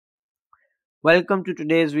Welcome to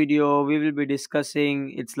today's video. We will be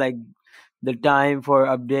discussing it's like the time for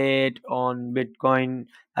update on Bitcoin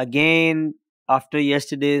again after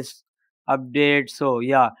yesterday's update. So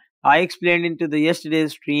yeah, I explained into the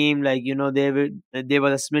yesterday's stream there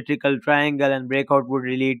was a symmetrical triangle and breakout would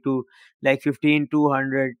lead to like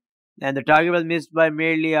 15,200 and the target was missed by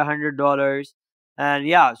merely $100. And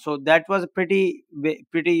yeah, so that was pretty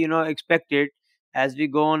expected. As we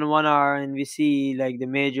go on 1 hour and we see like the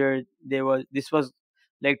major, there was this was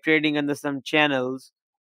like trading under some channels,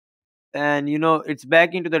 and it's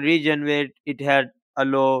back into the region where it had a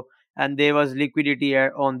low, and there was liquidity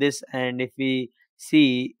on this. And if we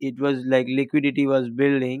see, it was like liquidity was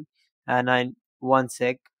building. And I one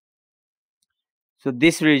sec. So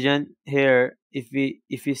this region here, if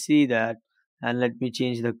we see that, and let me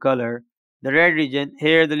change the color, the red region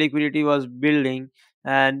here, the liquidity was building,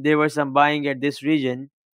 and there was some buying at this region.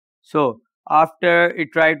 So after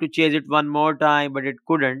it tried to chase it one more time, but it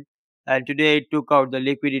couldn't, and today it took out the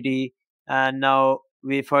liquidity. And now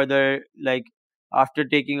we further, like, after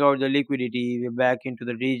taking out the liquidity, we're back into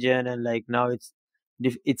the region, and like now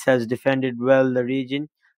it has defended well the region.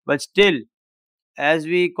 But still, as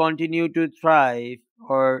we continue to thrive,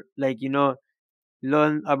 or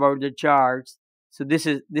learn about the charts. So this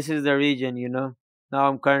is the region. Now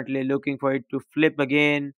I'm currently looking for it to flip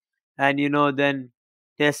again, and then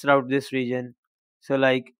test out this region. So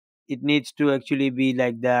like it needs to actually be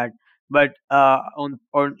like that. But on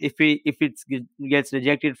if it gets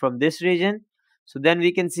rejected from this region, so then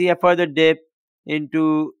we can see a further dip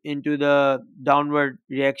into the downward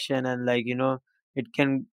reaction, and it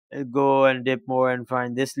can go and dip more and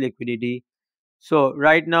find this liquidity. So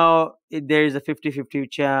right now there is a 50-50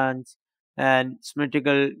 chance, and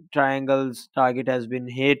symmetrical triangles target has been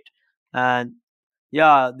hit. And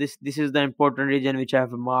yeah, this is the important region which I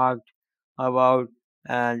have marked about.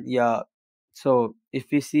 And yeah, so if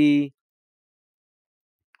we see,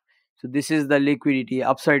 so this is the liquidity,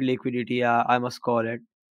 upside liquidity, I must call it,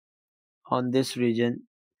 on this region,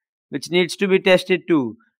 which needs to be tested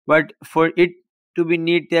too. But for it to be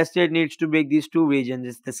need tested, needs to break these two regions.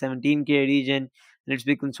 It's the 17K region, and it's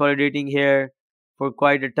been consolidating here for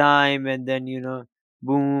quite a time, and then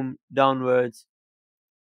boom, downwards.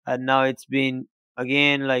 And now it's been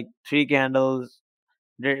again like three candles,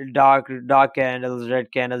 dark candles,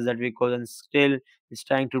 red candles that we call, and still it's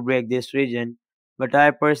trying to break this region. But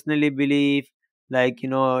I personally believe,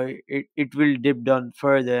 it will dip down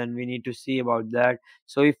further, and we need to see about that.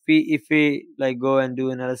 So if we like go and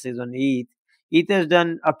do analysis on ETH has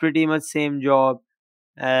done a pretty much same job.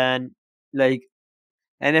 And like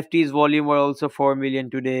NFT's volume were also 4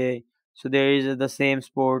 million today. So there is the same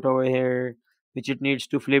sport over here, which it needs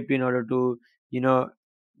to flip in order to you know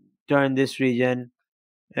turn this region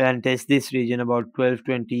and test this region about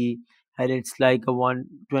 1220. And it's like a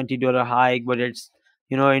 $120 hike, but it's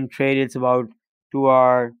in trade it's about 2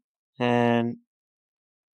 hour. And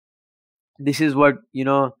this is what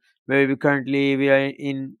where we are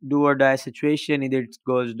in do or die situation. Either it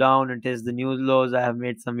goes down and test the news lows. I have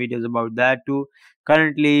made some videos about that too.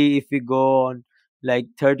 Currently, if we go on like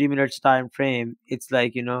 30 minutes time frame, it's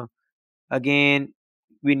like again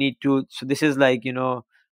we need to. So this is like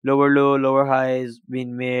lower low, lower highs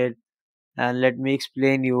being made. And let me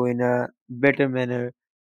explain you in a better manner.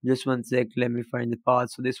 Just one sec, let me find the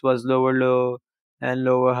path. So this was lower low and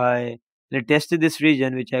lower high. And it tested this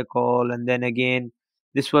region, which I call, and then again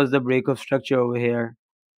this was the break of structure over here.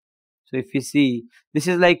 So if you see, this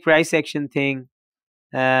is like price action thing,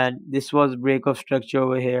 and this was break of structure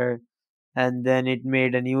over here. And then it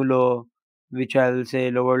made a new low, which I will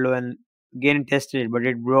say lower low, and again tested it, but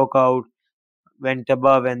it broke out, went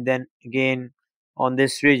above, and then again on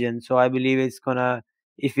this region. So I believe it's gonna,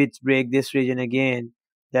 if it's break this region again,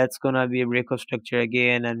 that's gonna be a break of structure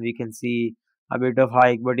again, and we can see a bit of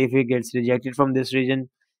hike. But if it gets rejected from this region,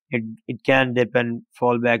 it can dip and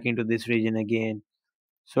fall back into this region again.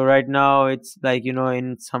 So right now it's like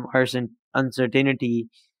in some uncertainty,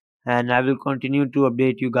 and I will continue to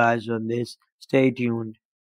update you guys on this. Stay tuned.